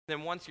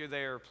then once you're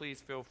there,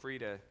 please feel free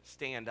to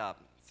stand up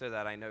so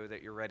that I know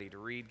that you're ready to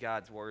read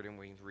God's word and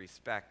we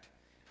respect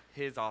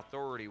his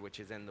authority, which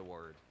is in the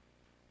word.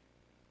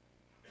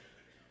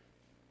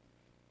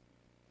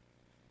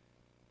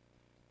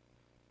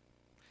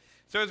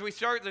 So as we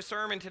start the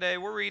sermon today,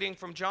 we're reading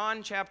from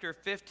John chapter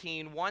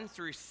 15, 1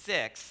 through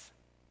 6.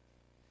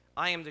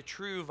 I am the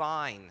true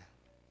vine.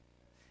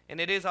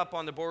 And it is up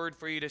on the board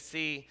for you to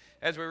see.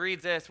 As we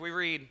read this, we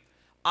read,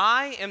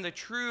 I am the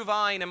true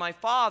vine, and my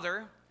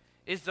Father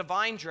is the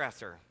vine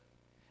dresser.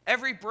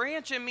 Every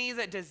branch in me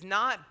that does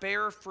not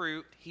bear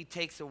fruit, he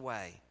takes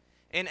away.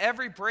 And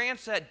every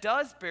branch that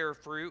does bear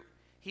fruit,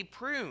 he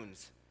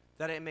prunes,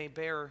 that it may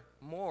bear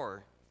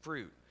more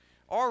fruit.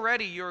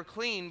 Already you are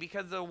clean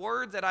because of the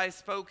word that I have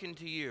spoken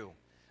to you.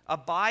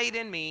 Abide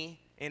in me,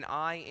 and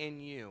I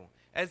in you.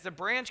 As the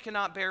branch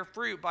cannot bear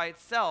fruit by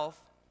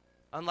itself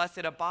unless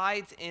it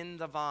abides in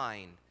the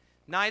vine,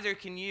 neither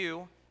can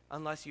you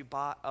unless you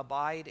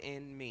abide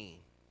in me.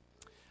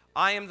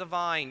 I am the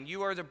vine,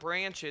 you are the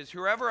branches.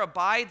 Whoever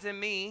abides in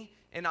me,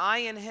 and I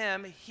in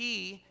him,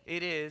 he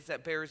it is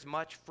that bears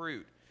much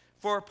fruit.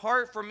 For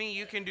apart from me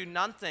you can do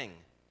nothing.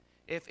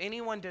 If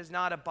anyone does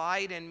not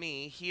abide in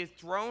me, he is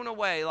thrown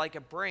away like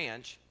a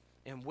branch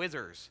and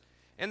withers.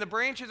 And the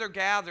branches are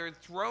gathered,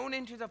 thrown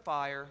into the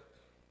fire,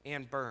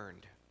 and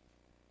burned.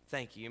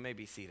 Thank you. You may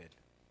be seated.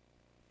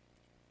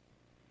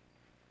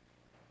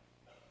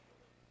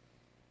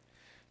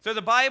 So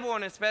the Bible,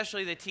 and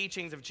especially the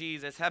teachings of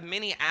Jesus, have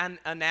many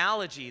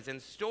analogies and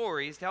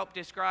stories to help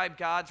describe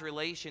God's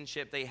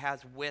relationship that he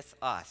has with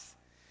us.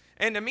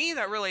 And to me,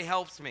 that really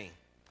helps me.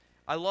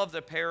 I love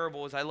the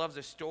parables. I love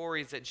the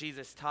stories that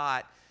Jesus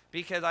taught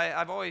because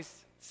I've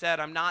always said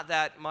I'm not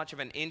that much of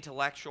an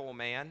intellectual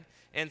man.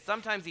 And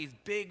sometimes these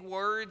big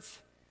words,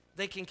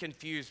 they can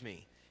confuse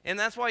me. And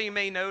that's why you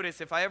may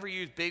notice if I ever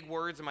use big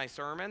words in my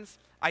sermons,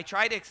 I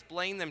try to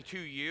explain them to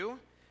you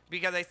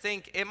because I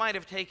think it might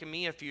have taken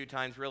me a few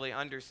times really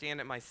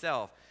understand it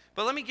myself.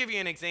 But let me give you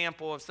an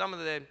example of some of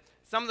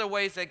the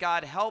ways that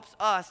God helps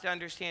us to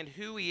understand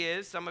who he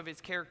is, some of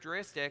his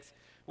characteristics,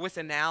 with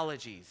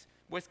analogies,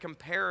 with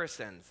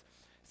comparisons.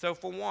 So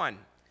for one,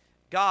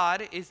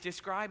 God is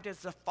described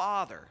as the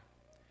Father.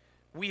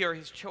 We are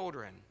his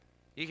children.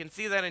 You can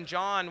see that in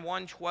John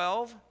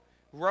 1:12,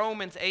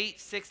 Romans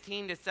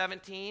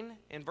 8:16-17,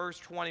 and verse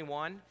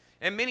 21,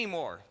 and many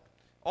more.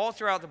 All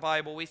throughout the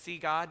Bible, we see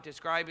God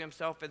describe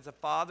himself as the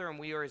Father, and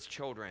we are his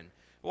children.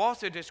 We're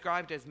also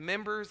described as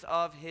members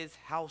of his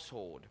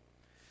household.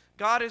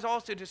 God is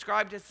also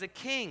described as the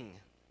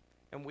King,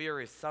 and we are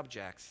his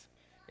subjects.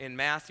 In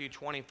Matthew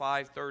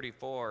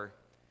 25:34,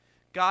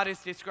 God is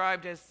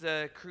described as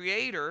the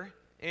Creator,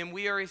 and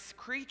we are his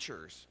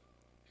creatures.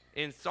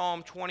 In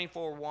Psalm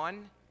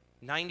 24:1,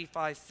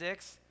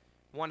 95:6,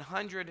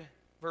 100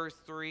 verse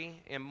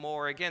 3, and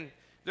more. Again,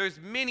 there's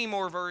many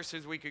more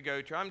verses we could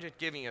go to. I'm just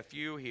giving a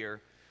few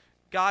here.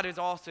 God is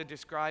also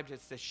described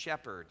as the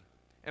shepherd,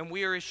 and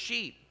we are his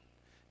sheep.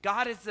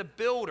 God is the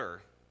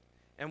builder,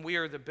 and we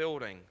are the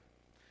building.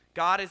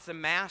 God is the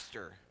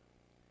master,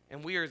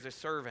 and we are the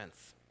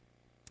servants.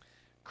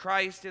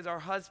 Christ is our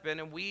husband,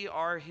 and we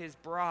are his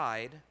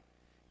bride,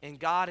 and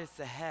God is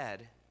the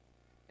head,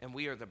 and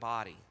we are the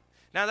body.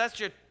 Now that's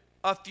just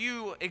a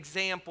few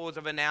examples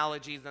of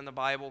analogies in the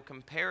Bible,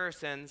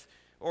 comparisons,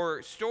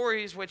 or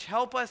stories which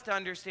help us to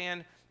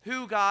understand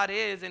who God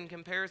is in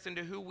comparison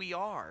to who we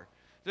are.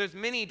 There's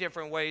many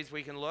different ways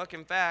we can look.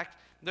 In fact,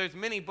 there's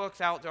many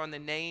books out there on the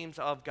names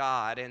of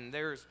God, and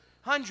there's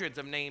hundreds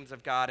of names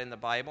of God in the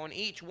Bible, and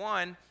each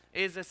one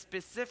is a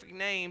specific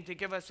name to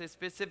give us a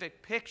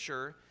specific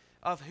picture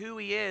of who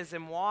he is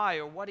and why,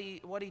 or what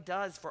he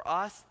does for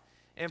us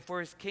and for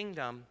his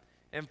kingdom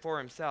and for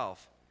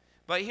himself.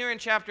 But here in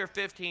chapter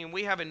 15,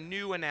 we have a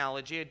new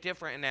analogy, a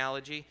different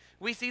analogy.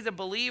 We see the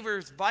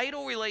believer's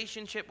vital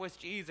relationship with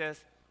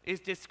Jesus is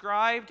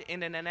described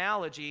in an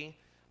analogy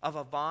of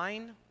a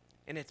vine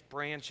and its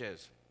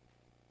branches.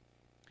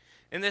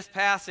 In this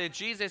passage,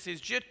 Jesus is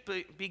just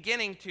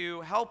beginning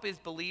to help his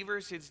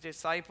believers, his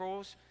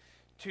disciples,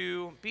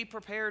 to be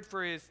prepared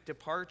for his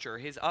departure,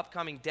 his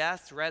upcoming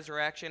death,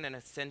 resurrection, and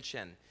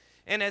ascension.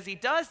 And as he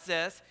does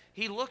this,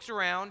 he looks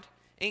around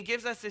and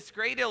gives us this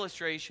great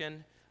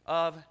illustration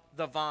of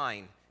the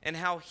vine and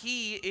how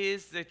he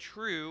is the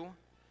true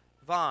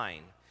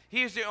vine.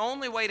 He is the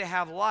only way to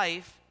have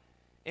life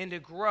and to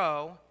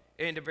grow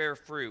and to bear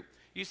fruit.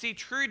 You see,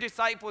 true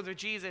disciples of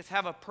Jesus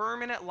have a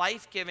permanent,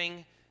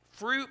 life-giving,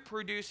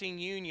 fruit-producing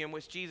union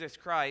with Jesus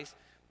Christ,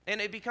 and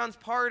it becomes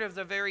part of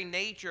the very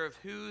nature of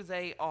who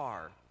they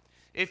are.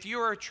 If you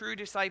are a true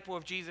disciple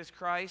of Jesus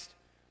Christ,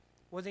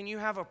 well, then you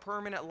have a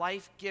permanent,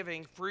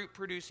 life-giving,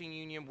 fruit-producing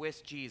union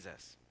with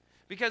Jesus.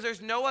 Because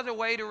there's no other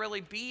way to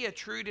really be a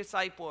true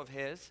disciple of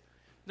his.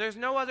 There's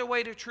no other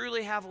way to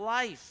truly have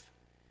life.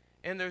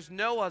 And there's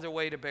no other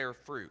way to bear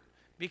fruit.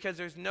 Because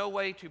there's no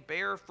way to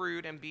bear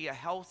fruit and be a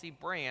healthy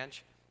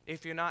branch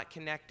if you're not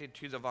connected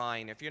to the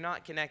vine, if you're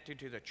not connected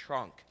to the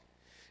trunk.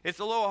 It's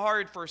a little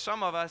hard for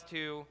some of us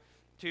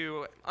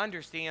to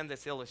understand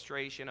this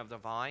illustration of the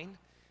vine,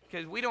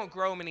 because we don't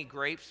grow many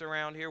grapes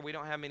around here. We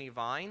don't have many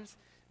vines.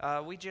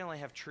 We generally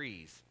have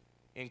trees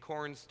and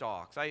corn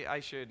stalks. I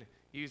should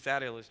use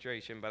that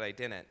illustration, but I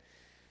didn't.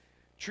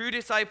 True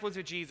disciples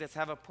of Jesus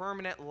have a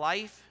permanent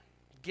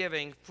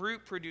life-giving,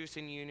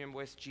 fruit-producing union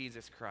with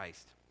Jesus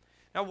Christ.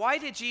 Now, why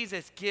did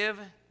Jesus give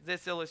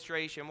this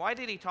illustration? Why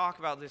did he talk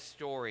about this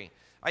story?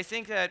 I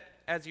think that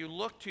as you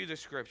look to the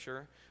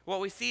scripture, what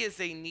we see is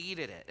they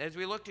needed it. As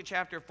we look to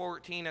chapter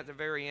 14 at the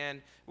very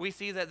end, we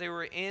see that they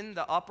were in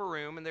the upper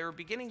room and they were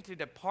beginning to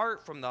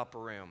depart from the upper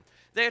room.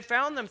 They had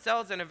found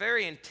themselves in a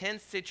very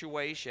intense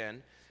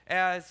situation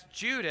as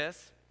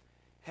Judas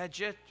had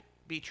just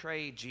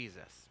betrayed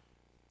Jesus.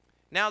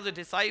 Now the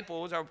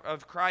disciples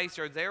of Christ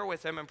are there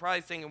with him and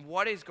probably thinking,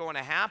 what is going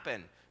to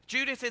happen?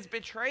 Judas has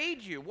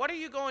betrayed you. What are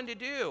you going to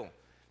do?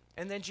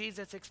 And then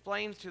Jesus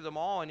explains to them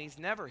all, and he's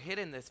never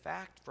hidden this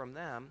fact from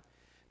them,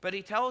 but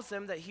he tells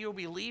them that he will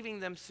be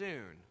leaving them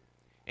soon.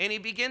 And he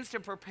begins to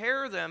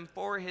prepare them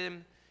for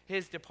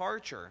his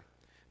departure.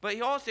 But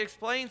he also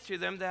explains to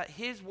them that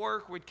his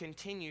work would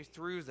continue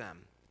through them.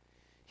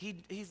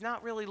 He's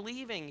not really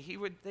leaving.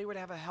 They would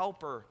have a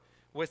helper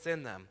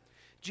within them.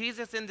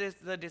 Jesus and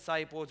the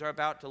disciples are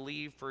about to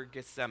leave for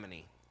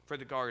Gethsemane, for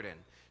the garden.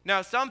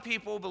 Now, some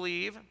people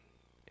believe,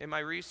 in my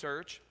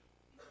research,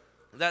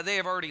 that they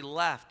have already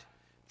left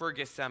for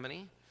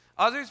Gethsemane.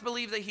 Others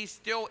believe that he's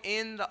still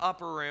in the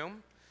upper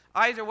room.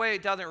 Either way,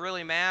 it doesn't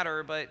really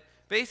matter, but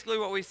basically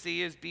what we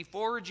see is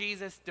before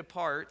Jesus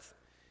departs,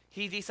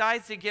 he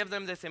decides to give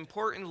them this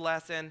important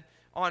lesson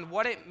on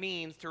what it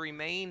means to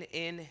remain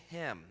in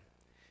him.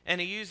 And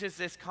he uses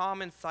this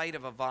common sight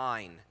of a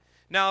vine.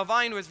 Now, a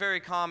vine was very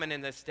common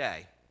in this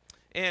day.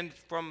 And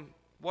from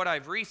what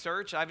I've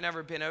researched, I've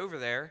never been over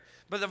there,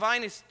 but the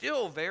vine is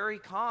still very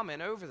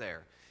common over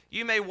there.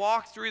 You may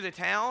walk through the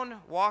town,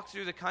 walk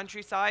through the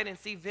countryside, and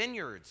see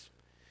vineyards.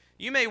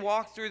 You may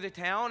walk through the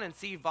town and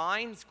see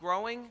vines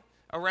growing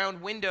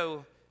around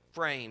window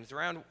frames,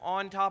 around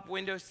on top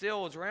window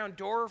sills, around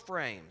door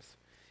frames.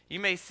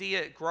 You may see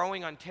it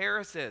growing on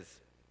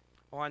terraces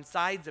or on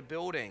sides of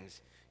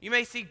buildings. You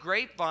may see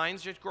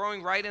grapevines just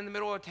growing right in the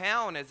middle of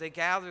town as they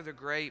gather the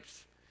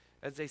grapes,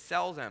 as they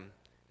sell them,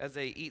 as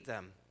they eat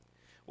them.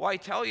 Why I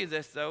tell you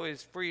this, though,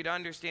 is for you to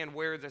understand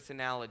where this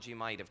analogy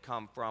might have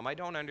come from. I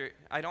don't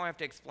have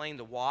to explain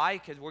the why,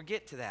 because we'll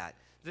get to that.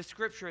 The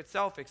scripture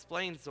itself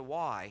explains the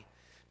why.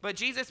 But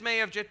Jesus may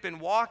have just been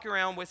walking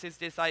around with his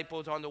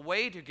disciples on the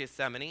way to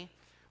Gethsemane,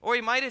 or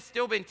he might have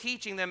still been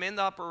teaching them in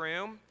the upper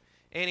room,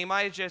 and he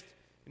might have just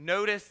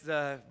noticed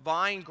the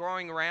vine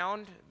growing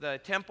around the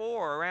temple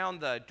or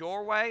around the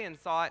doorway and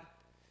thought,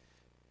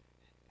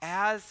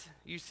 as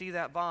you see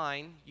that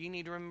vine, you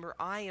need to remember,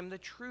 I am the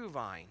true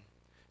vine.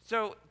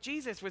 So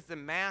Jesus was the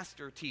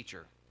master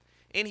teacher,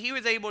 and he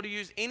was able to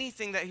use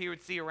anything that he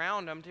would see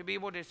around him to be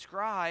able to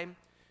describe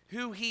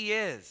who he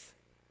is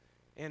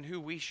and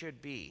who we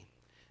should be.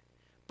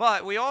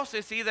 But we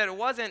also see that it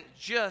wasn't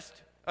just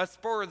a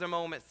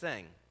spur-of-the-moment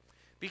thing,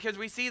 because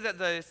we see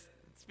that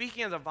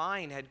speaking of the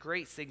vine had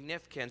great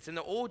significance. In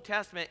the Old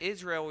Testament,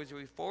 Israel was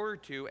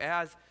referred to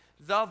as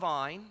the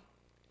vine,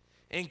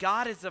 and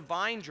God is the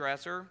vine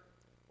dresser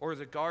or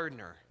the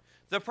gardener.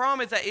 The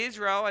problem is that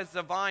Israel, as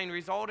the vine,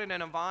 resulted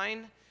in a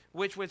vine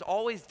which was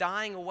always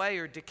dying away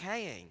or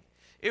decaying.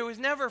 It was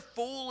never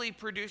fully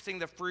producing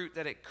the fruit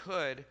that it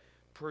could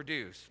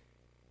produce.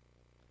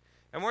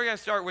 And we're going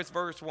to start with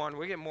verse 1.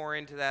 We'll get more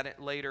into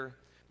that later.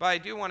 But I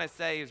do want to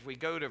say as we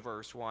go to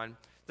verse 1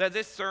 that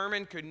this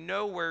sermon could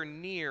nowhere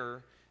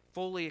near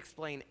fully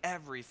explain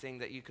everything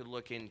that you could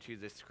look into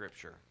this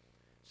scripture.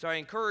 So I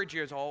encourage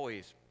you, as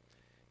always,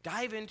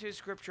 dive into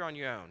scripture on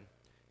your own.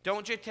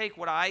 Don't just take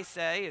what I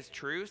say as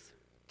truth.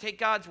 Take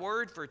God's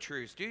word for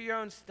truth. Do your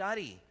own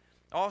study.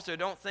 Also,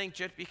 don't think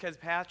just because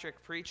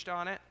Patrick preached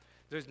on it,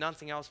 there's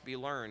nothing else to be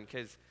learned,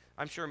 because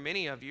I'm sure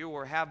many of you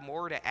will have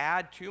more to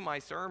add to my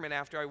sermon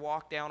after I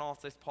walk down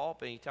off this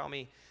pulpit and you tell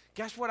me,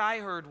 guess what I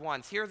heard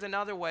once? Here's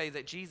another way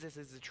that Jesus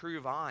is the true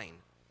vine.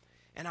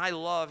 And I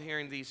love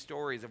hearing these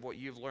stories of what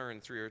you've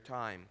learned through your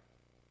time.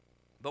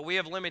 But we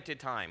have limited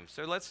time.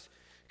 So let's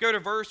go to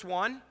verse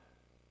 1.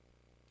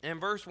 And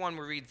verse 1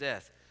 we read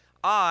this.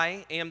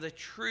 I am the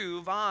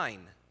true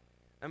vine,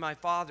 and my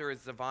Father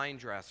is the vine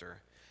dresser.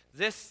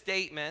 This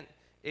statement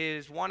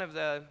is one of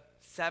the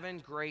 7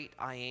 great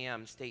I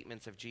am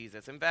statements of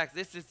Jesus. In fact,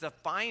 this is the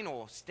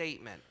final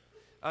statement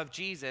of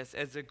Jesus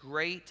as the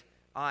great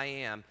I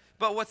am.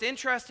 But what's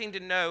interesting to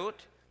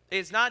note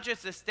is not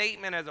just the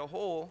statement as a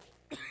whole,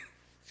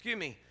 excuse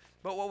me,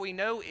 but what we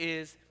know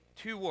is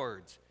 2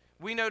 words.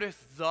 We notice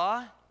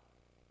the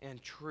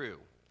and true.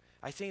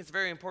 I think it's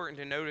very important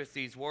to notice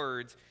these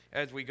words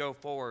as we go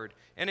forward.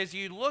 And as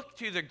you look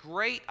to the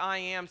great I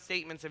am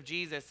statements of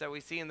Jesus that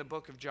we see in the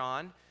book of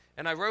John,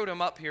 and I wrote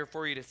them up here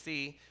for you to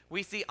see,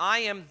 we see I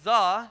am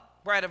the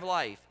bread of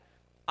life.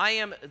 I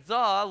am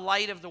the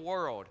light of the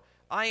world.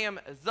 I am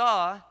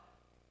the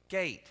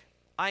gate.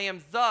 I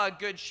am the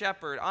good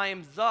shepherd. I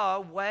am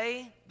the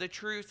way, the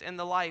truth, and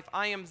the life.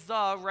 I am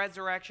the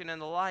resurrection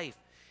and the life.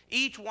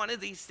 Each one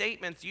of these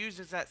statements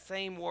uses that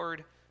same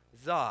word,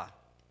 the.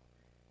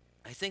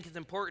 I think it's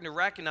important to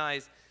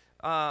recognize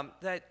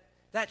that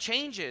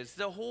changes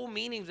the whole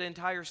meaning of the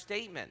entire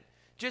statement.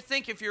 Just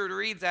think if you were to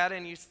read that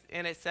and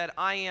it said,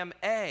 I am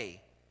a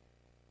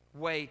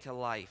way to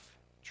life,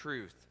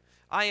 truth.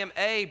 I am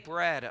a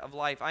bread of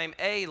life. I am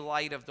a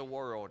light of the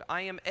world.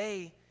 I am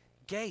a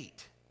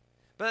gate.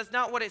 But that's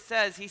not what it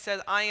says. He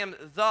says, I am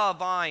the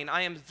vine.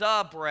 I am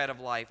the bread of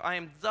life. I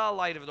am the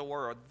light of the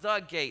world, the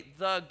gate,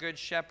 the good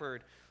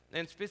shepherd.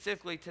 And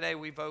specifically today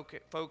we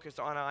focus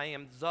on I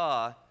am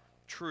the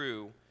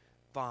true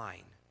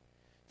vine.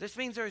 This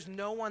means there is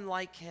no one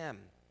like him.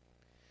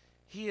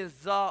 He is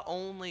the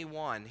only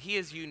one. He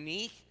is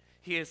unique.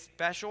 He is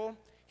special.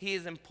 He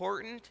is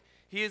important.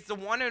 He is the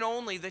one and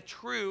only, the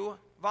true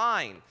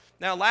vine.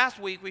 Now, last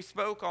week we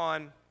spoke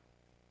on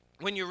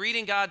when you're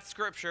reading God's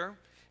scripture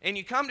and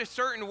you come to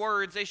certain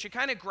words, they should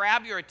kind of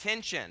grab your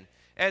attention.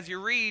 As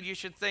you read, you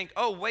should think,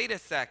 oh, wait a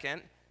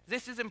second,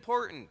 this is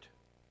important.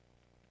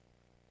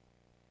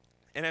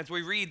 And as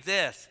we read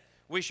this,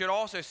 we should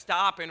also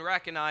stop and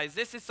recognize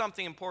this is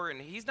something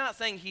important. He's not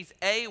saying he's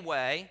a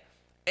way,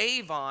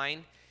 a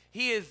vine.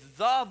 He is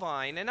the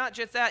vine. And not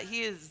just that,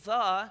 he is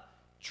the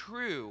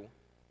true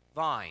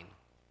vine.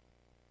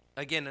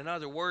 Again,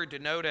 another word to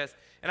notice.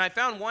 And I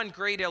found one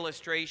great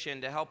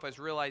illustration to help us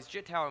realize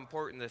just how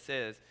important this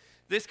is.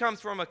 This comes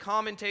from a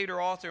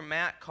commentator, author,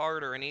 Matt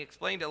Carter, and he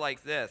explained it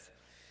like this.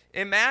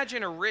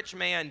 Imagine a rich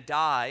man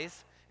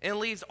dies and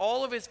leaves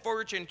all of his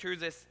fortune to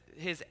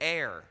his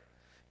heir.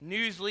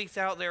 News leaks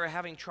out there are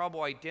having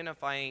trouble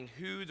identifying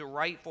who the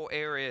rightful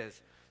heir is.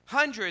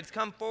 Hundreds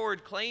come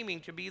forward claiming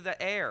to be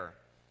the heir.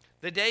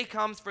 The day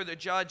comes for the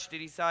judge to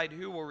decide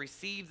who will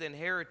receive the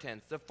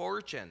inheritance, the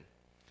fortune.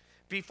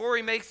 Before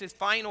he makes his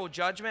final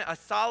judgment, a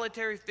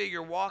solitary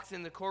figure walks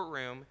in the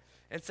courtroom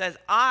and says,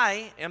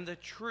 I am the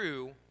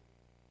true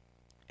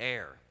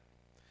heir.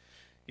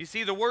 You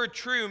see, the word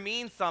true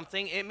means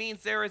something. It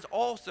means there is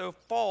also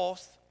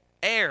false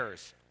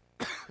heirs.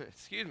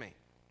 Excuse me.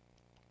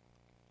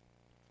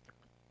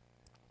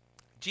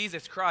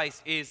 Jesus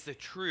Christ is the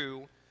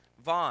true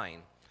vine.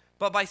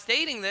 But by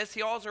stating this,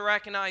 he also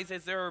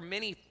recognizes there are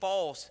many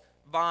false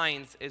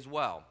vines as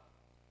well.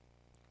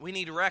 We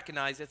need to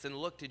recognize this and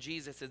look to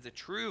Jesus as the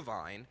true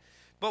vine.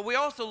 But we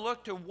also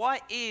look to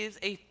what is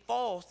a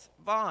false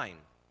vine.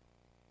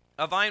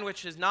 A vine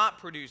which does not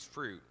produce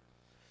fruit,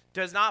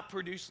 does not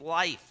produce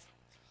life.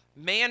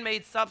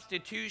 Man-made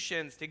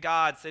substitutions to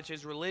God, such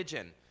as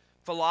religion,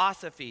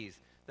 philosophies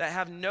that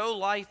have no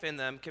life in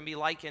them, can be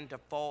likened to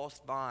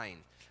false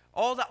vines.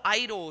 All the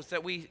idols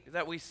that we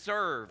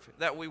serve,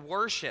 that we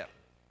worship,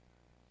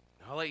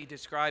 I'll let you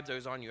describe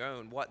those on your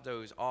own, what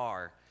those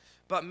are.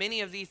 But many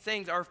of these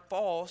things are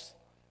false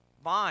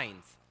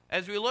vines.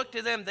 As we look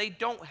to them, they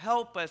don't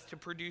help us to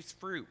produce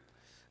fruit.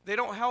 They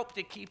don't help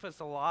to keep us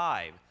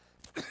alive.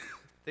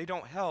 They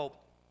don't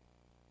help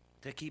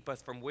to keep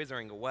us from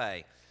withering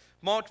away.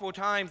 Multiple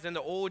times in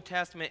the Old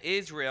Testament,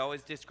 Israel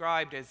is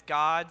described as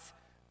God's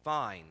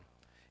vine.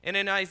 And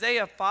in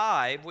Isaiah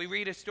 5, we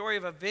read a story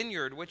of a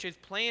vineyard which is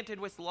planted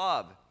with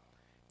love,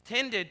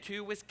 tended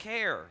to with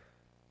care.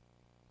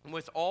 And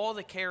with all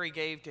the care he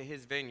gave to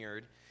his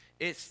vineyard,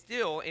 it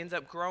still ends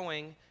up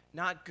growing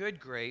not good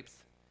grapes,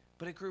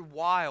 but it grew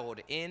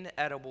wild,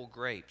 inedible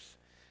grapes.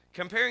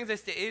 Comparing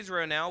this to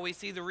Israel now, we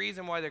see the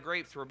reason why the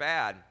grapes were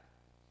bad.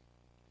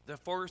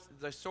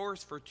 The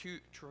source for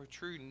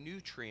true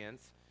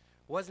nutrients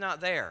was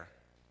not there.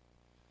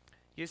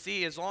 You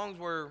see, as long as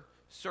we're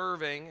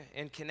serving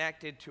and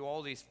connected to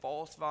all these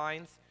false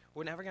vines,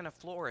 we're never going to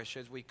flourish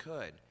as we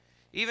could.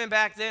 Even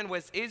back then,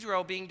 with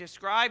Israel being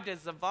described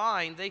as the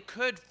vine, they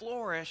could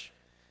flourish,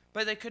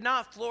 but they could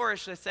not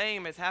flourish the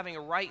same as having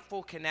a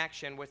rightful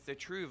connection with the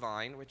true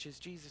vine, which is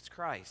Jesus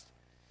Christ,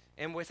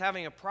 and with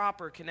having a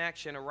proper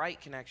connection, a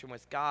right connection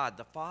with God,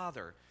 the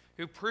Father,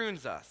 who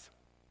prunes us.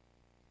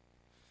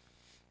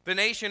 The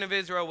nation of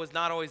Israel was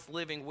not always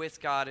living with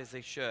God as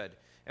they should,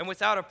 and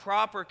without a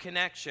proper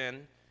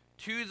connection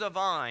to the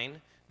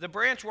vine, the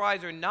branch will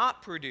either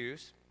not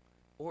produce,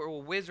 or it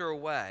will wither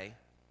away,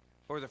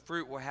 or the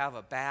fruit will have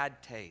a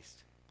bad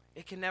taste.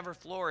 It can never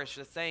flourish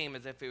the same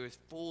as if it was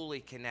fully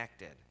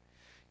connected.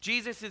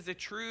 Jesus is the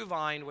true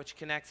vine which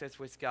connects us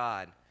with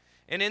God.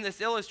 And in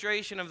this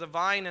illustration of the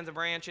vine and the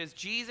branches,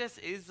 Jesus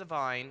is the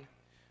vine.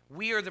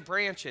 We are the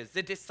branches.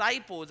 The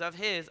disciples of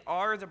his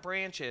are the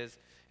branches.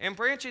 And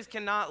branches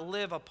cannot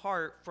live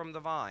apart from the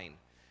vine.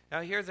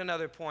 Now here's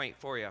another point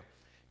for you.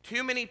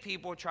 Too many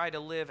people try to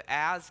live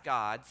as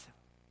God's,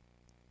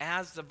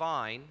 as the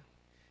vine,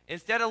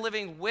 instead of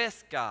living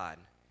with God,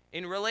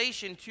 in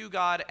relation to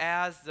God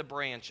as the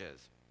branches.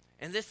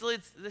 And this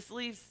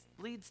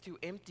leads to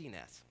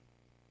emptiness.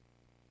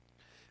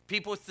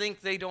 People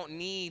think they don't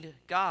need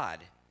God.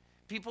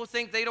 People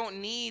think they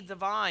don't need the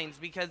vines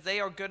because they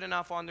are good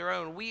enough on their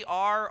own. We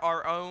are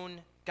our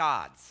own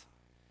gods.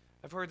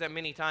 I've heard that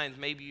many times.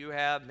 Maybe you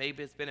have.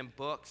 Maybe it's been in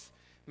books.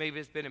 Maybe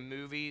it's been in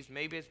movies.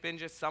 Maybe it's been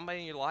just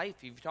somebody in your life.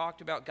 You've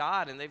talked about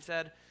God and they've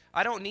said,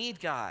 I don't need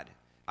God.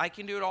 I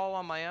can do it all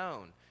on my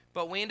own.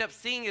 But what we end up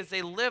seeing is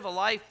they live a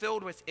life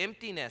filled with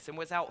emptiness and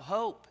without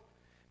hope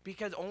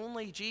Because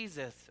only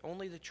Jesus,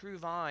 only the true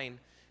vine,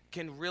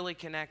 can really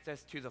connect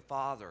us to the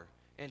Father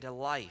and to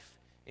life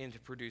and to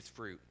produce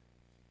fruit.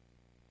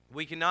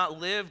 We cannot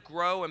live,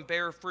 grow, and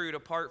bear fruit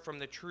apart from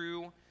the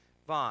true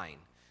vine.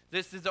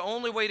 This is the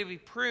only way to be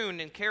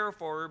pruned and cared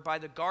for by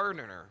the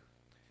gardener,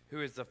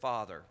 who is the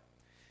Father.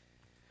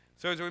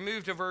 So as we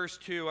move to verse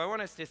 2, I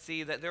want us to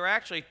see that there are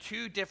actually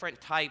two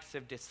different types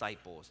of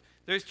disciples.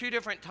 There's two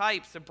different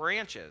types of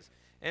branches.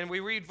 And we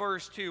read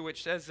verse 2,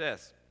 which says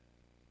this: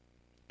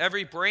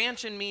 "Every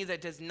branch in me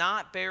that does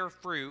not bear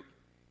fruit,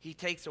 he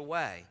takes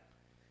away.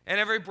 And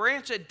every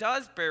branch that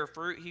does bear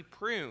fruit, he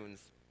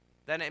prunes,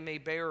 that it may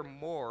bear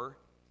more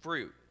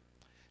fruit."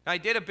 Now, I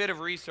did a bit of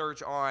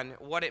research on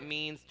what it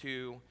means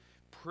to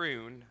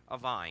prune a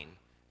vine,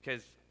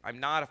 because I'm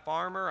not a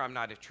farmer, I'm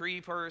not a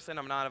tree person,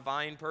 I'm not a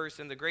vine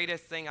person. The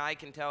greatest thing I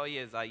can tell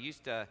you is I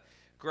used to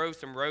grow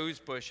some rose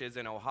bushes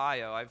in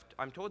Ohio.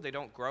 I'm told they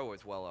don't grow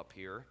as well up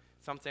here,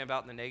 something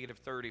about the negative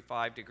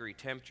 35-degree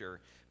temperature.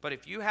 But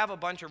if you have a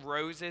bunch of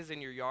roses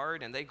in your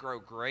yard and they grow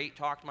great,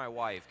 talk to my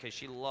wife, because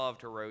she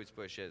loved her rose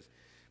bushes.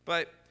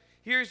 But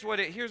here's what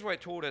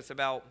it told us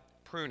about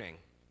pruning.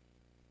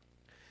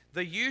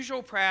 The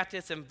usual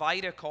practice in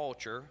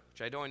viticulture,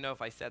 which I don't know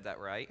if I said that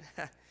right,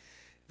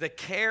 the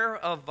care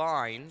of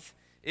vines,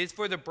 is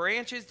for the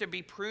branches to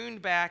be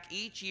pruned back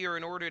each year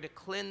in order to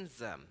cleanse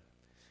them.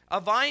 A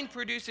vine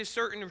produces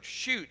certain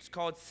shoots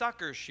called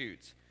sucker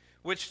shoots,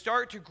 which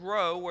start to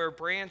grow where a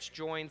branch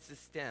joins the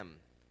stem.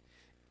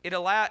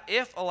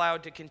 If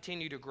allowed to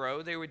continue to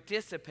grow, they would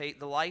dissipate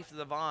the life of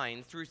the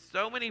vine through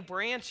so many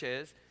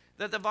branches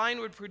that the vine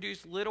would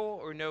produce little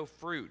or no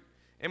fruit,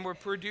 and would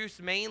produce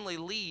mainly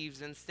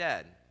leaves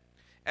instead.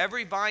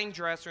 Every vine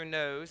dresser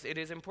knows it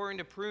is important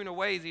to prune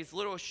away these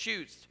little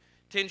shoots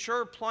to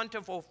ensure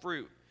plentiful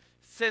fruit,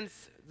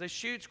 since the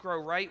shoots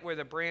grow right where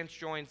the branch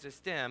joins the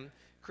stem,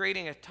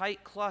 creating a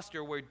tight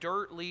cluster where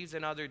dirt, leaves,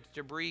 and other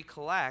debris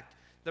collect.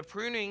 The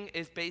pruning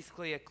is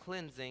basically a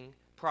cleansing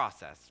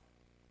process.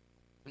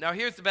 Now,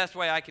 here's the best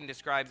way I can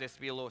describe this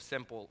to be a little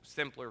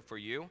simpler for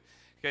you.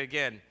 Okay,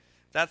 again,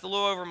 that's a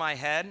little over my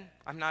head.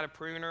 I'm not a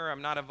pruner.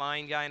 I'm not a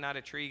vine guy, not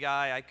a tree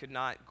guy. I could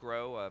not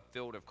grow a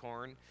field of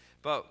corn.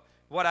 But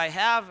what I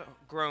have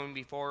grown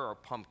before are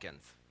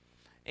pumpkins.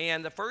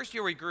 And the first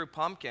year we grew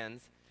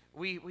pumpkins,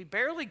 we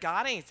barely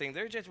got anything.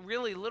 They're just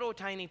really little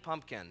tiny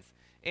pumpkins.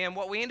 And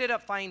what we ended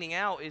up finding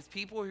out is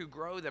people who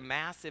grow the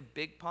massive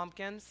big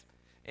pumpkins,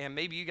 and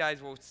maybe you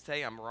guys will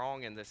say I'm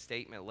wrong in this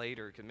statement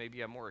later because maybe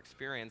you have more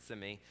experience than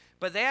me,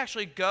 but they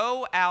actually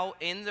go out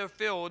in their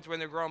fields when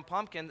they're growing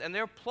pumpkins and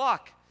they'll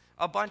pluck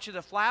a bunch of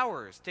the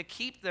flowers to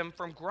keep them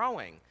from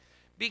growing.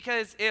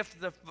 Because if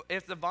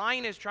the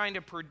vine is trying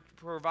to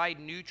provide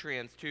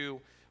nutrients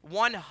to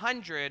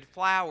 100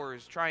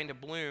 flowers trying to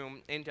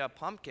bloom into a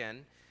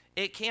pumpkin,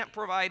 it can't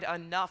provide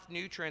enough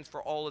nutrients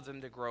for all of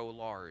them to grow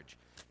large.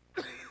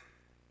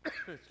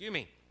 Excuse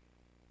me.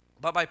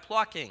 But by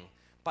plucking,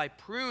 by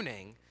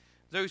pruning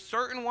those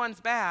certain ones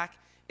back,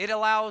 it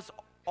allows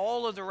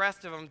all of the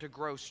rest of them to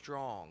grow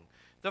strong.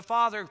 The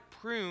Father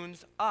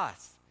prunes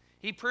us.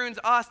 He prunes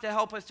us to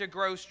help us to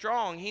grow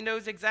strong. He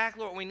knows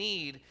exactly what we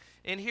need.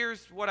 And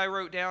here's what I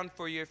wrote down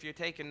for you if you're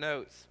taking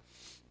notes.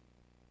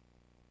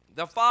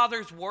 The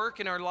Father's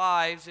work in our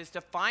lives is to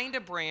find a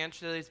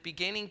branch that is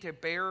beginning to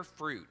bear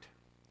fruit,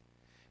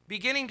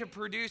 beginning to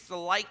produce the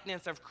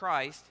likeness of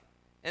Christ,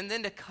 and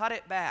then to cut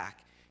it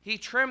back. He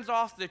trims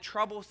off the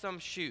troublesome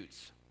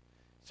shoots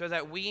so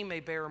that we may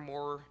bear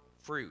more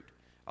fruit.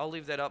 I'll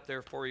leave that up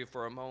there for you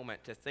for a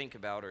moment to think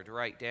about or to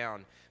write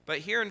down. But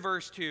here in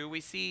verse 2,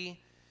 we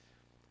see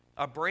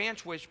a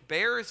branch which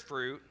bears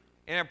fruit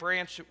and a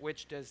branch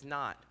which does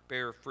not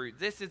bear fruit.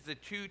 This is the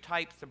two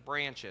types of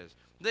branches.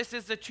 This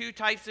is the two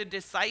types of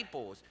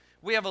disciples.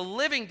 We have a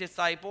living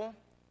disciple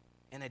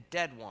and a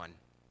dead one,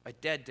 a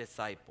dead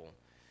disciple.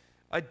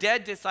 A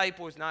dead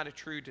disciple is not a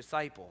true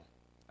disciple.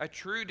 A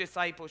true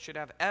disciple should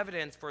have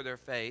evidence for their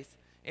faith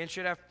and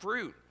should have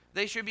fruit.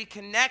 They should be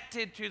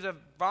connected to the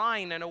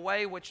vine in a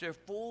way which they're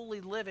fully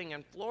living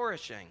and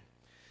flourishing.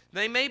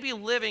 They may be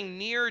living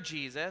near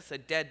Jesus, a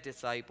dead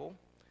disciple,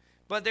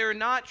 but they're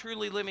not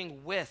truly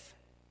living with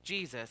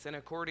Jesus and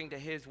according to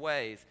his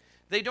ways.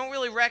 They don't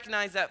really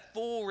recognize that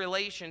full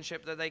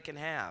relationship that they can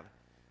have.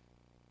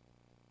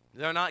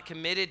 They're not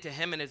committed to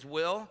him and his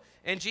will.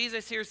 And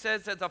Jesus here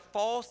says that the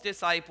false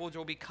disciples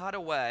will be cut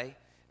away,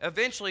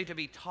 eventually to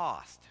be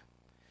tossed.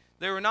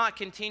 They will not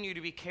continue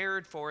to be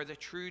cared for. The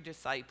true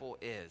disciple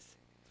is.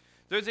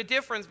 There's a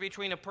difference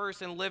between a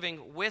person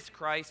living with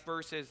Christ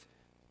versus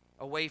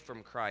away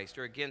from Christ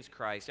or against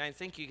Christ. And I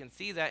think you can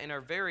see that in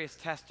our various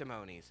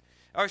testimonies.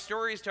 Our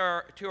stories to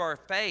our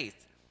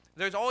faith.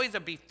 There's always a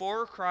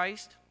before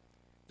Christ.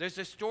 There's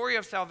a story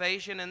of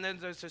salvation, and then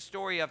there's a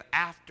story of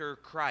after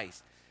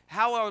Christ.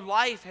 How our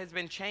life has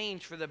been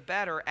changed for the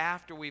better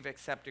after we've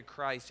accepted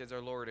Christ as our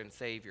Lord and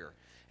Savior.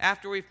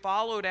 After we've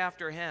followed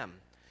after him.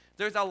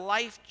 There's a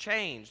life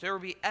change. There will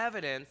be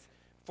evidence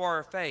for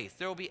our faith.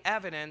 There will be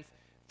evidence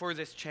for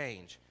this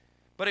change.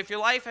 But if your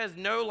life has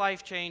no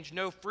life change,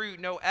 no fruit,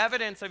 no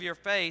evidence of your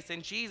faith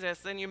in Jesus,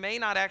 then you may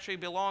not actually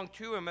belong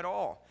to him at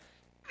all.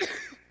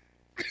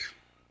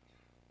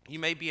 You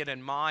may be an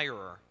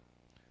admirer,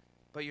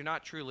 but you're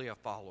not truly a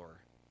follower.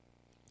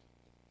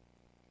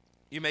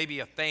 You may be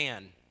a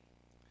fan,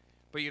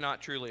 but you're not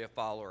truly a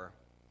follower.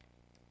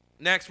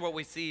 Next, what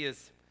we see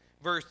is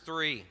verse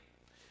 3.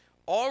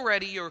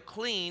 Already you're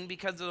clean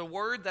because of the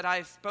word that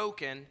I've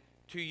spoken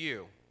to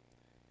you.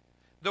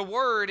 The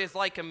word is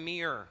like a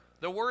mirror.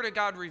 The word of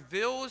God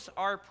reveals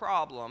our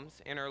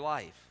problems in our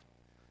life.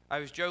 I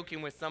was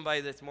joking with somebody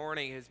this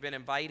morning who's been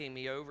inviting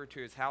me over to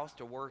his house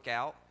to work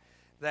out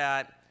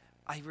that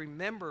I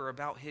remember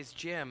about his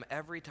gym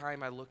every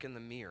time I look in the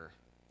mirror.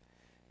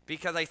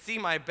 Because I see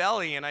my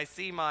belly and I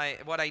see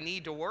what I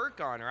need to work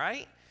on,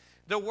 right?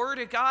 The word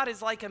of God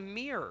is like a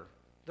mirror.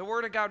 The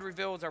word of God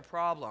reveals our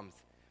problems.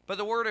 But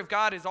the word of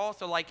God is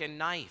also like a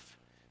knife.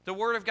 The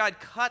word of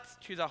God cuts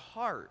to the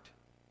heart.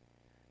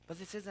 But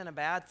this isn't a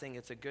bad thing,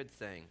 it's a good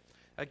thing.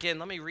 Again,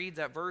 let me read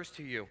that verse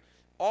to you.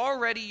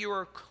 Already you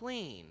are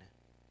clean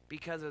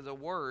because of the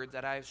word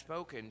that I have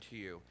spoken to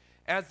you.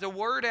 As the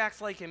word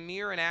acts like a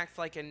mirror and acts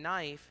like a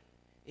knife,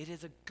 it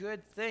is a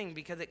good thing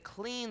because it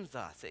cleans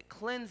us, it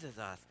cleanses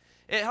us.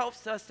 It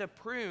helps to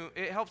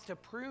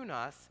prune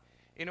us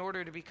in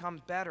order to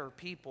become better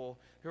people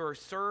who are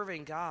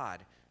serving God,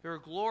 who are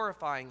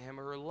glorifying him,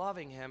 who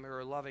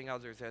are loving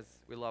others as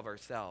we love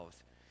ourselves.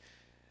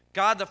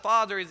 God the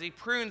Father, as he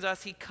prunes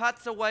us, he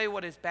cuts away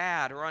what is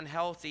bad or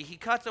unhealthy. He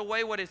cuts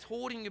away what is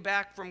holding you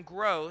back from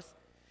growth.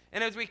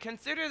 And as we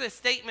consider this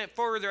statement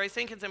further, I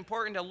think it's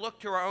important to look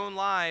to our own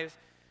lives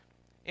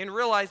and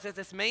realize that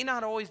this may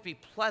not always be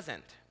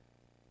pleasant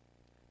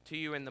to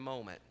you in the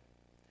moment.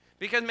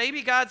 Because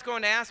maybe God's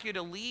going to ask you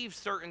to leave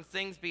certain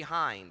things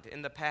behind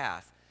in the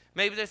past.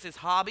 Maybe this is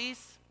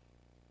hobbies.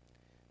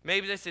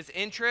 Maybe this is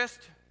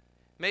interest.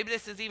 Maybe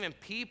this is even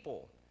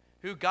people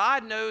who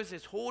God knows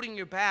is holding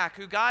you back,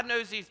 who God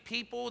knows these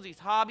people, these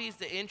hobbies,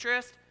 the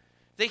interest,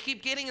 they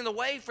keep getting in the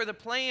way for the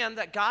plan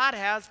that God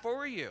has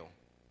for you.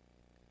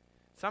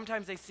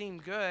 Sometimes they seem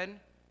good,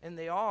 and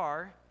they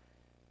are,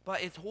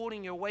 but it's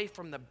holding you away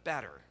from the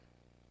better.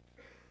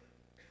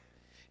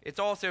 It's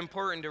also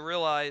important to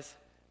realize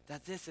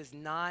that this is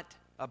not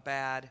a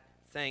bad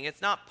thing.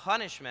 It's not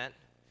punishment,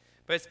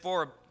 but it's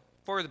for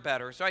the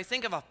better. So I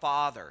think of a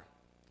father.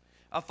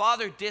 A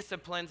father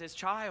disciplines his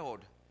child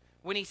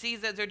when he sees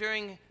that they're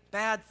doing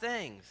bad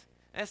things.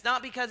 And it's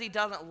not because he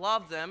doesn't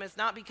love them. It's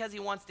not because he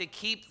wants to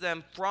keep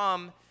them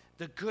from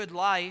the good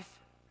life.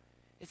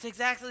 It's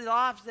exactly the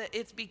opposite.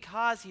 It's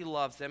because he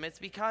loves them. It's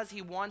because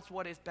he wants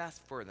what is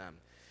best for them.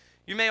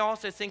 You may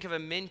also think of a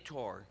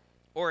mentor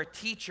or a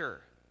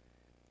teacher.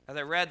 As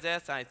I read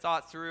this, I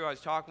thought through, I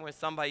was talking with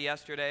somebody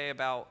yesterday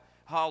about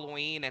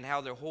Halloween and how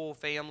their whole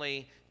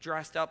family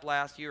dressed up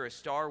last year as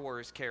Star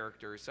Wars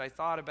characters. So I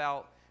thought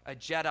about a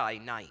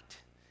Jedi Knight.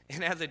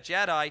 And as a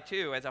Jedi,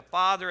 too, as a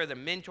father, as a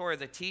mentor,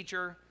 as a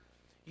teacher,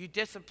 you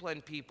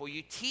discipline people.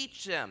 You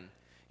teach them.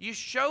 You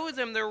show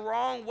them their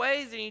wrong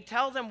ways, and you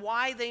tell them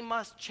why they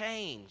must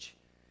change.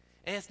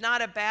 And it's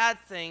not a bad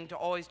thing to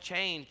always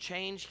change.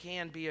 Change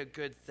can be a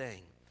good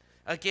thing.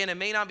 Again, it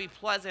may not be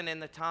pleasant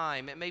in the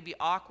time. It may be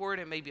awkward.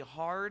 It may be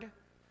hard.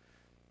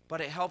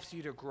 But it helps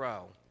you to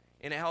grow.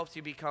 And it helps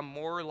you become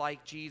more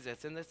like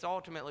Jesus. And that's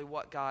ultimately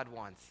what God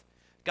wants.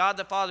 God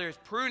the Father is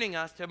pruning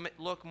us to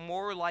look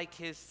more like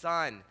his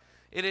Son.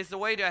 It is the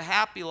way to a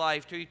happy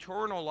life, to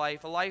eternal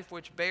life, a life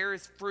which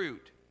bears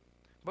fruit.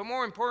 But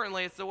more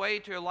importantly, it's the way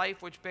to a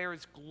life which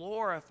bears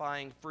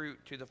glorifying fruit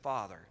to the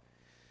Father.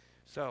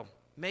 So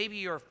maybe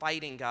you're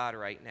fighting God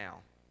right now.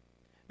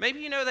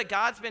 Maybe you know that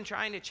God's been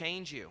trying to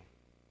change you.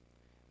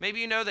 Maybe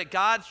you know that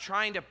God's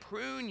trying to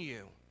prune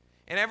you.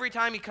 And every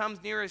time he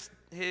comes near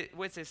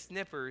with his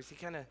snippers,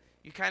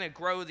 you kind of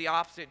grow the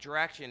opposite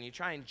direction. You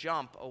try and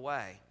jump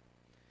away.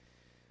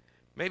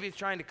 Maybe he's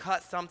trying to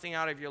cut something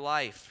out of your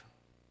life.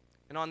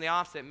 And on the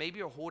opposite, maybe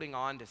you're holding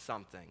on to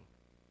something.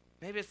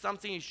 Maybe it's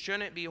something you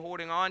shouldn't be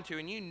holding on to,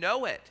 and you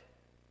know it.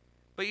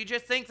 But you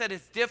just think that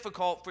it's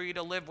difficult for you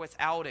to live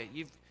without it.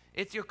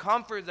 It's your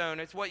comfort zone.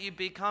 It's what you've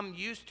become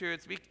used to.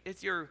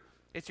 It's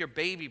your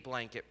baby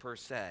blanket, per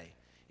se.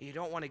 You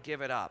don't want to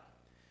give it up.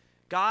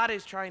 God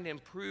is trying to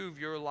improve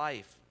your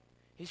life.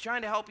 He's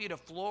trying to help you to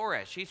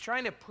flourish. He's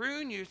trying to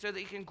prune you so that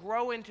you can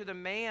grow into the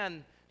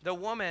man, the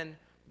woman,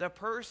 the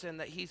person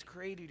that he's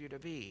created you to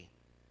be.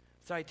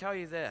 So I tell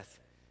you this,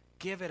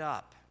 give it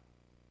up.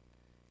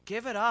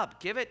 Give it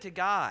up. Give it to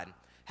God.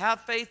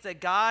 Have faith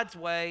that God's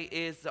way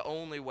is the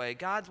only way.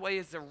 God's way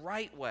is the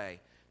right way,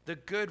 the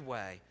good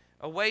way,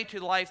 a way to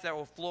life that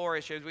will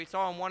flourish. As we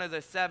saw in one of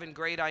the 7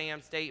 great I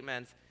am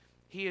statements,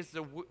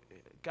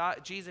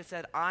 Jesus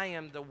said, I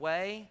am the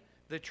way,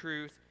 the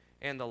truth,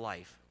 and the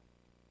life.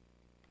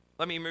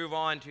 Let me move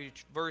on to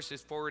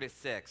verses 4 to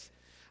 6.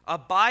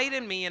 Abide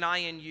in me and I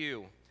in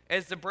you.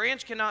 As the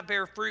branch cannot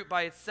bear fruit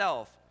by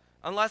itself,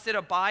 unless it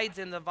abides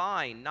in the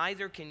vine,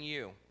 neither can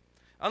you.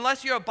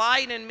 Unless you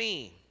abide in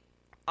me,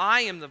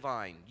 I am the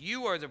vine,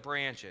 you are the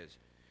branches.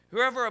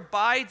 Whoever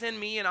abides in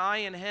me and I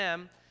in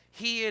him,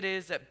 he it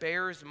is that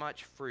bears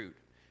much fruit.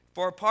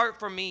 For apart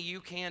from me,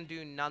 you can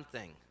do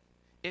nothing.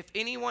 If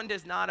anyone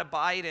does not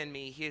abide in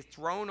me, he is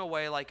thrown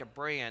away like a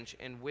branch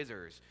and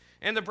withers.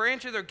 And the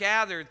branches are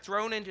gathered,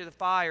 thrown into the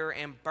fire,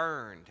 and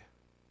burned.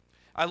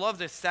 I love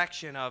this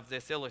section of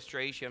this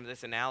illustration, of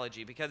this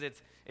analogy, because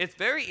it's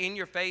very in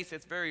your face,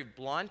 it's very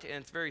blunt, and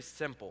it's very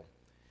simple.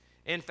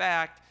 In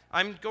fact,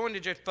 I'm going to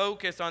just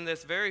focus on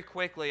this very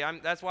quickly.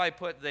 That's why I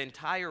put the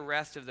entire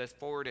rest of this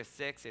 4 to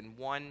 6 in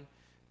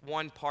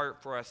one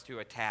part for us to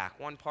attack,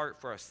 one part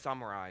for us to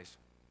summarize.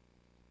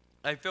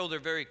 I feel they're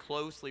very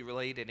closely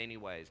related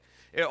anyways.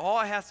 It all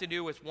has to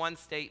do with one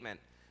statement: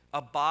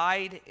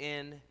 abide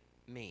in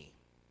me.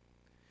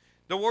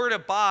 The word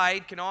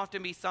abide can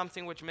often be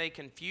something which may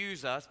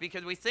confuse us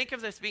because we think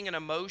of this being an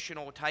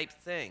emotional type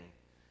thing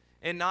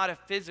and not a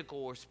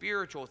physical or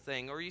spiritual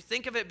thing. Or you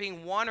think of it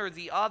being one or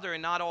the other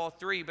and not all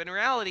three. But in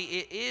reality,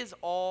 it is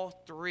all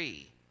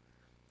three.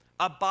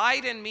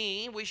 Abide in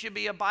me, we should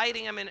be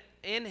abiding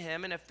in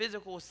him in a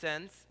physical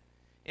sense,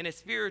 in a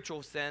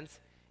spiritual sense,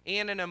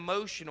 and an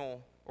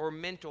emotional or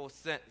mental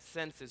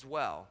sense as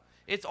well.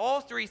 It's all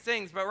three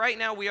things, but right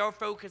now we are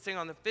focusing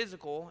on the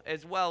physical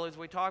as well as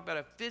we talk about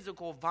a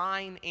physical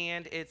vine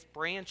and its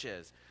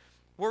branches.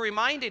 We're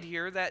reminded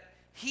here that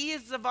he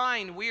is the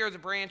vine, we are the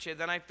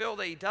branches, and I feel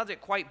that he does it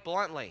quite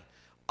bluntly.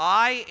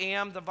 I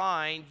am the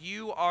vine,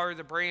 you are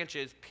the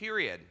branches,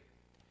 period.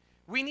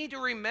 We need to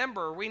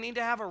remember, we need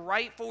to have a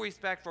rightful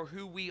respect for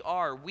who we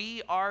are.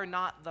 We are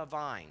not the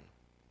vine.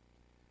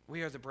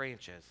 We are the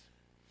branches.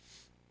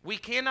 We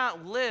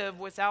cannot live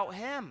without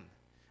him.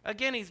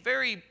 Again, he's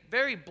very,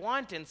 very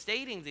blunt in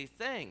stating these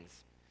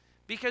things.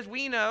 Because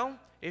we know,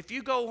 if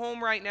you go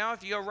home right now,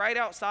 if you go right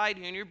outside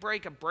and you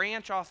break a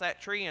branch off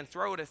that tree and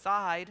throw it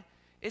aside,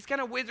 it's going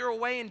to wither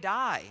away and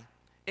die.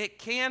 It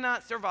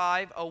cannot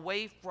survive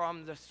away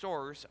from the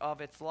source of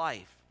its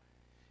life.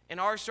 And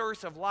our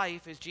source of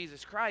life is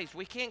Jesus Christ.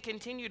 We can't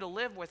continue to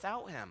live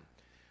without him.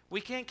 We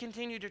can't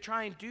continue to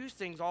try and do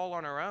things all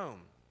on our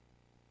own.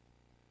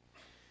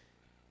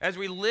 As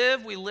we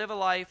live a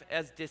life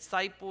as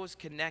disciples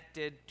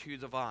connected to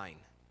the vine.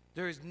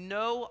 There is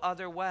no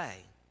other way.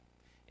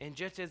 And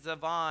just as the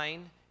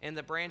vine and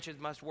the branches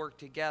must work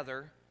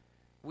together,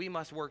 we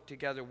must work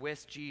together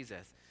with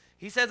Jesus.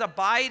 He says,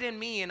 abide in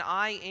me and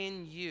I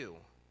in you.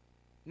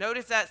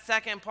 Notice that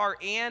second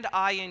part, and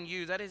I in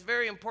you. That is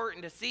very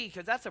important to see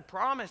because that's a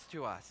promise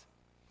to us.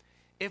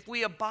 If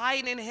we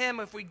abide in him,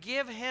 if we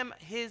give him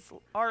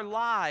our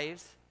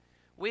lives,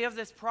 we have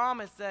this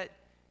promise that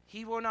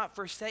he will not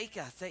forsake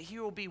us, that he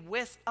will be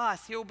with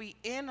us, he will be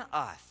in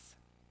us.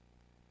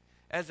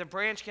 As a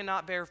branch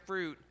cannot bear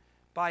fruit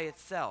by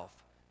itself,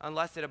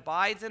 unless it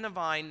abides in the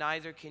vine,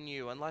 neither can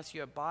you, unless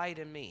you abide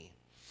in me.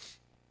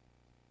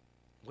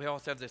 We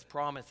also have this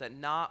promise that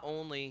not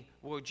only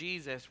will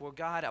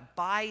God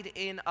abide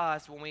in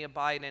us when we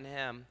abide in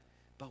him,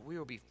 but we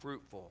will be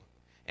fruitful.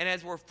 And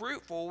as we're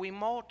fruitful, we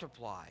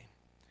multiply.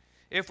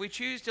 If we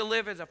choose to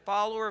live as a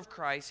follower of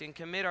Christ and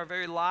commit our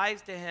very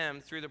lives to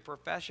him through the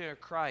profession of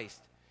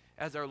Christ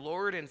as our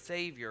Lord and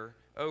Savior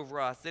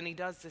over us, then he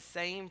does the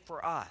same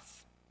for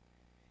us.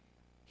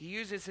 He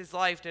uses his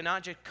life to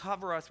not just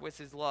cover us with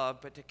his love,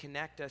 but to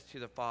connect us to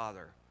the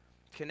Father,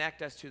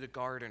 connect us to the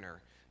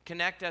gardener,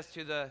 connect us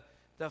to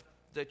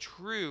the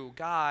true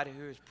God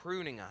who is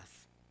pruning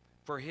us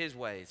for his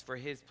ways, for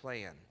his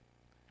plan,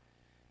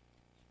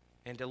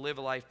 and to live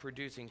a life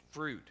producing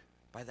fruit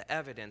by the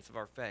evidence of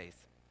our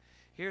faith.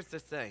 Here's the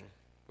thing.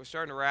 We're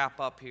starting to wrap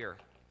up here.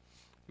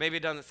 Maybe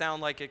it doesn't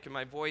sound like it because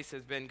my voice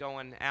has been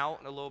going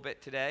out a little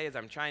bit today as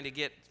I'm trying to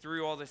get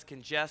through all this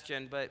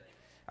congestion, but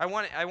I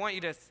want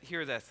you to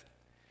hear this.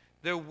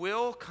 There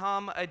will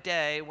come a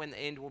day when the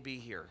end will be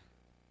here.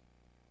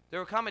 There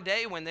will come a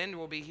day when the end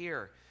will be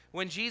here.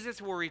 When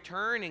Jesus will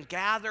return and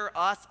gather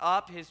us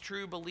up, his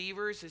true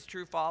believers, his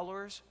true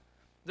followers.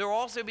 There will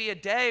also be a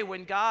day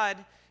when God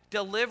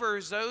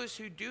delivers those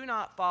who do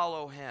not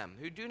follow him,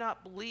 who do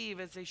not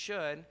believe as they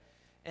should,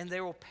 and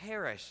they will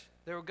perish.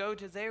 They will go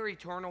to their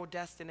eternal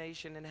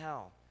destination in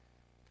hell.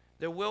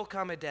 There will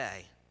come a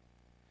day.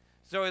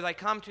 So as I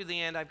come to the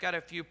end, I've got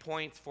a few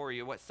points for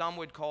you, what some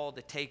would call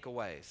the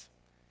takeaways.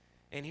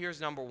 And here's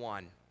number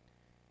one.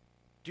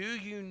 Do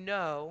you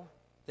know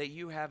that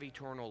you have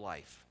eternal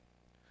life?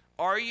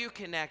 Are you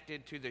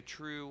connected to the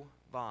true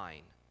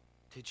vine,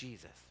 to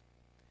Jesus?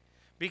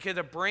 Because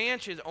a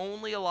branch is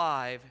only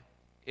alive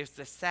if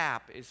the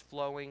sap is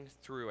flowing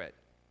through it.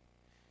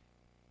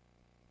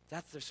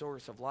 That's the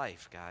source of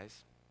life,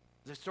 guys.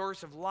 The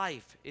source of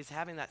life is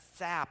having that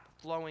sap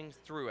flowing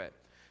through it.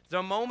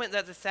 The moment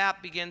that the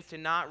sap begins to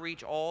not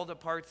reach all the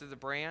parts of the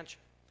branch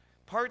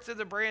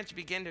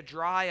begin to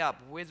dry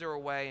up, wither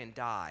away, and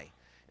die.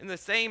 And the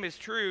same is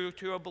true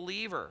to a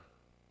believer,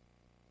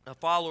 a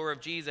follower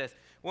of Jesus.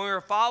 When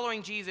we're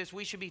following Jesus,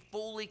 we should be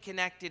fully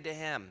connected to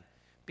him.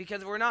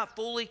 Because if we're not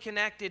fully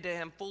connected to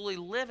him, fully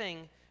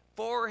living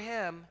for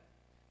him,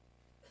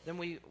 then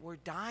we're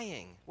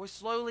dying. We're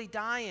slowly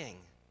dying.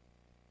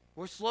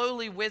 We're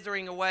slowly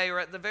withering away, or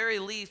at the very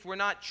least, we're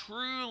not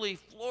truly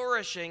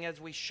flourishing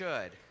as we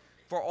should.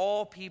 for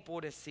all people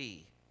to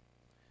see.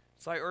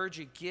 So I urge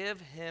you, give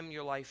him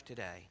your life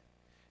today.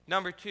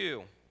 Number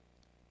 2,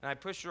 and I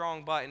pushed the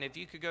wrong button. If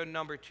you could go to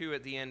number 2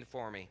 at the end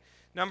for me.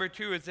 Number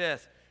 2 is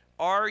this: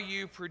 are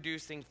you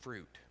producing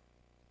fruit?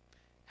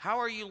 How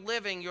are you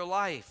living your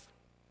life?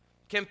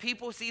 Can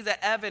people see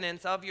the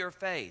evidence of your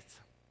faith?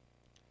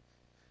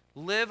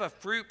 Live a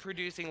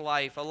fruit-producing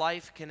life, a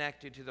life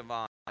connected to the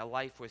vine, a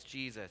life with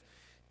Jesus.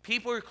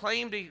 People who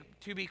claim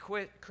to be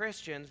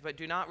Christians but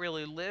do not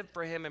really live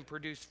for him and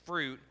produce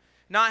fruit,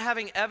 not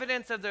having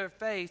evidence of their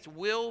faith,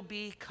 will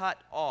be cut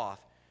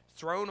off,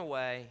 thrown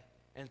away,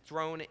 and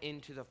thrown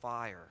into the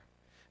fire.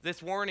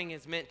 This warning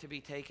is meant to be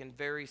taken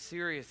very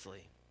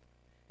seriously.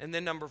 And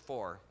then number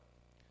 4,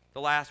 the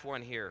last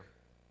one here.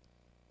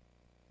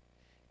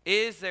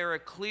 Is there a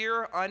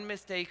clear,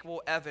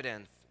 unmistakable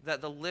evidence that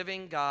the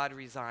living God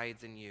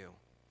resides in you?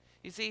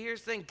 You see,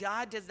 here's the thing.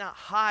 God does not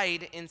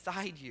hide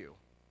inside you.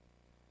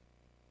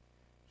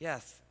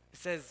 Yes, it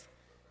says,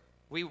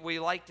 we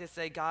like to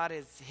say God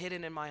is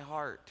hidden in my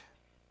heart.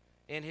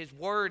 And his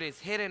word is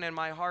hidden in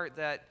my heart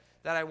that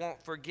I won't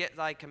forget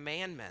thy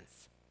commandments.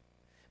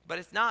 But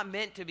it's not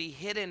meant to be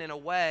hidden in a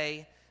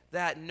way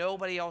that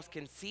nobody else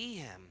can see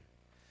him.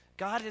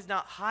 God does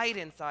not hide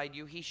inside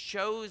you. He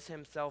shows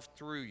himself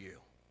through you.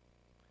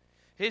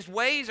 His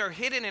ways are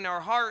hidden in our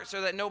hearts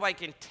so that nobody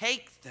can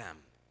take them.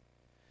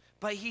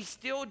 But he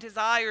still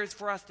desires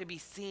for us to be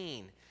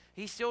seen.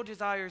 He still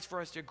desires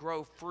for us to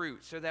grow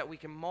fruit so that we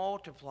can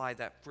multiply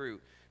that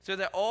fruit, so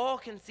that all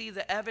can see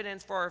the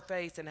evidence for our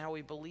faith and how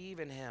we believe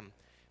in him.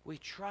 We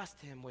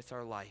trust him with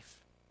our life.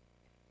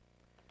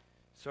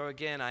 So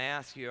again, I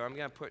ask you, I'm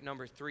going to put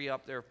number 3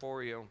 up there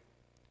for you,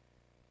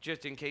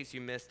 just in case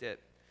you missed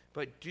it.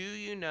 But do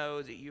you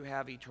know that you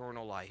have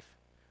eternal life?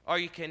 Are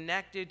you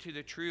connected to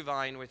the true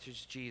vine, which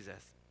is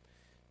Jesus?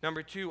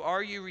 Number 2,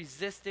 are you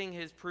resisting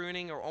his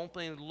pruning or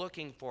openly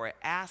looking for it,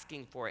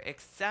 asking for it,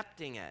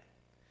 accepting it?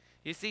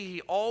 You see, he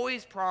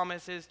always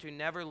promises to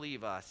never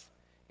leave us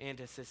and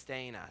to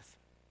sustain us.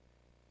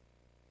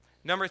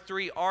 Number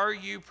 3, are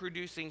you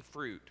producing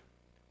fruit?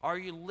 Are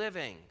you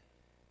living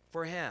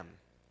for him?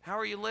 How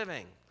are you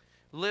living?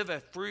 Live a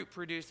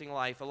fruit-producing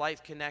life, a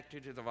life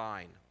connected to the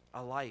vine,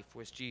 a life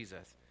with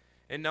Jesus.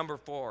 And number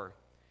 4,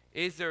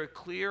 is there a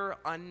clear,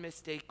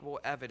 unmistakable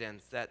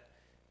evidence that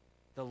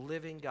the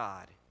living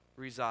God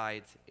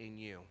resides in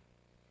you?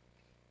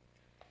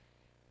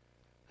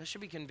 That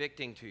should be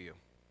convicting to you.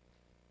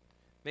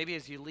 Maybe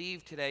as you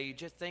leave today, you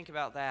just think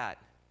about that.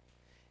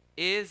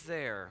 Is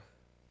there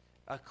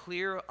a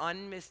clear,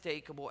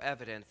 unmistakable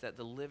evidence that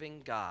the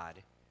living God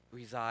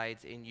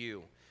resides in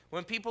you?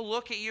 When people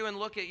look at you and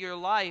look at your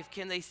life,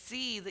 can they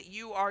see that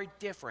you are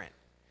different?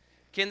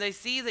 Can they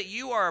see that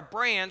you are a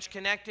branch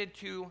connected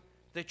to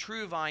the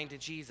true vine, to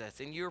Jesus,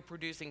 and you're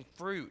producing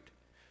fruit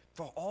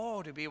for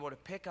all to be able to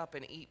pick up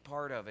and eat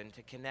part of and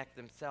to connect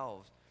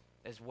themselves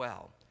as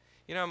well?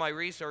 You know, in my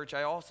research,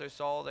 I also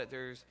saw that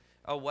there's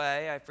a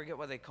way, I forget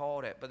what they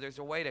called it, but there's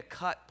a way to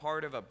cut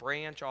part of a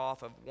branch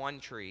off of one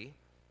tree,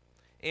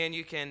 and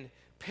you can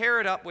pair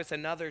it up with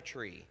another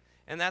tree.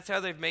 And that's how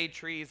they've made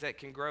trees that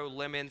can grow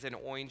lemons and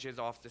oranges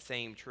off the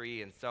same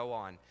tree and so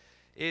on,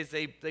 is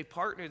they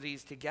partner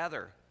these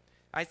together.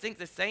 I think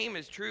the same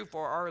is true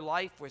for our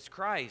life with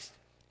Christ.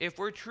 If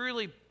we're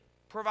truly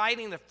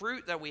providing the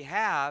fruit that we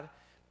have,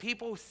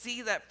 people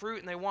see that fruit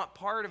and they want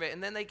part of it,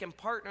 and then they can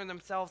partner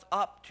themselves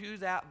up to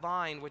that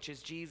vine, which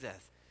is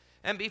Jesus.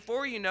 And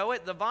before you know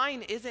it, the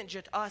vine isn't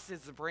just us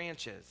as the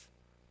branches.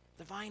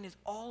 The vine is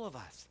all of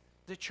us,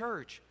 the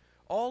church.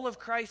 All of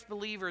Christ's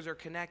believers are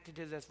connected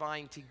to this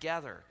vine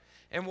together.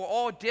 And we're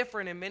all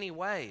different in many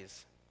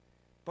ways,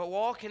 but we're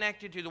all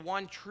connected to the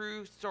one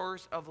true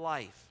source of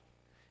life.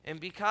 And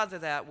because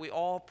of that, we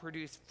all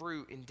produce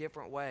fruit in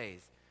different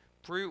ways.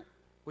 Fruit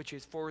which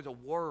is for the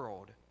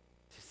world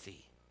to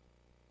see.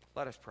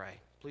 Let us pray.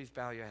 Please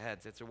bow your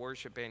heads as the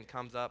worship band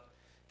comes up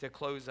to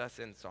close us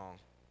in song.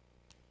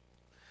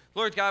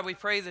 Lord God, we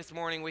pray this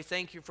morning, we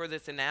thank you for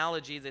this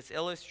analogy, this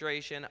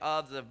illustration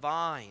of the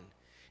vine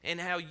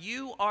and how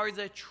you are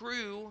the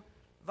true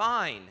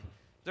vine.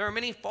 There are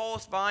many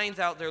false vines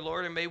out there,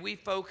 Lord, and may we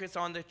focus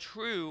on the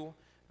true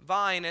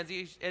vine. As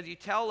you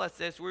tell us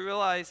this, we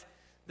realize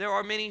there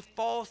are many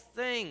false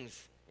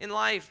things in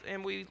life,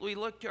 and we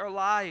look to our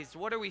lives.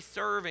 What are we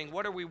serving?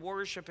 What are we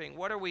worshiping?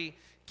 What are we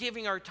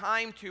giving our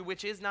time to,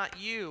 which is not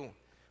you?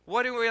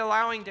 What are we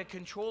allowing to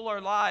control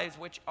our lives,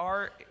 which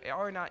are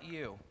not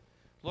you?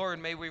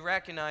 Lord, may we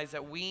recognize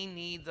that we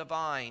need the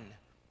vine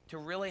to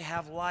really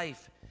have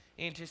life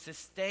and to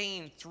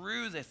sustain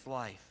through this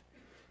life.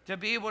 To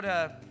be able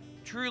to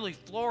truly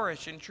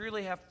flourish and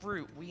truly have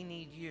fruit, we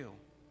need you.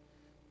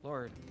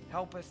 Lord,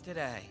 help us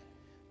today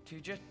to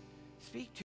just speak to